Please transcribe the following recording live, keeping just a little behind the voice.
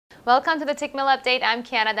Welcome to the Tickmill update. I'm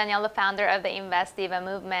Kiana Danielle, the founder of the Invest Diva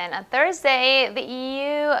movement. On Thursday, the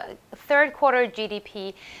EU third quarter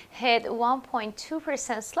GDP hit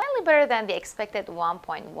 1.2%, slightly better than the expected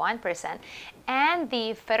 1.1%. And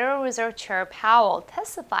the Federal Reserve Chair Powell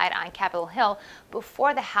testified on Capitol Hill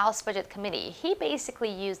before the House Budget Committee. He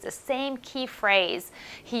basically used the same key phrase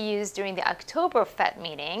he used during the October Fed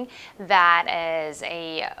meeting, that is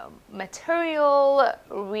a material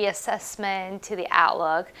reassessment to the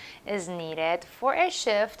outlook is needed for a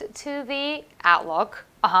shift to the outlook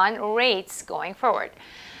on rates going forward.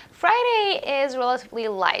 Friday is relatively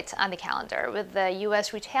light on the calendar, with the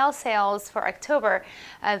U.S. retail sales for October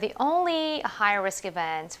the only high-risk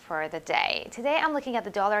event for the day. Today, I'm looking at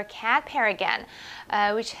the dollar-CAD pair again,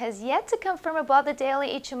 which has yet to confirm above the daily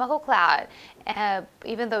Ichimoku cloud,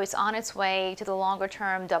 even though it's on its way to the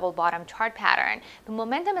longer-term double-bottom chart pattern. The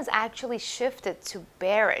momentum has actually shifted to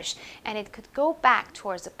bearish, and it could go back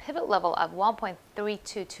towards the pivot level of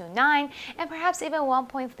 1.3229 and perhaps even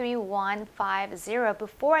 1.3150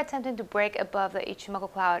 before attempting to break above the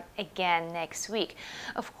Ichimoku cloud again next week.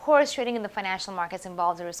 Of course, trading in the financial markets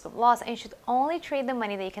involves a risk of loss, and you should only trade the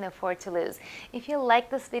money that you can afford to lose. If you like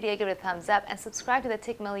this video, give it a thumbs up and subscribe to the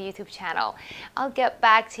Tickmill YouTube channel. I'll get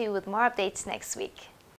back to you with more updates next week.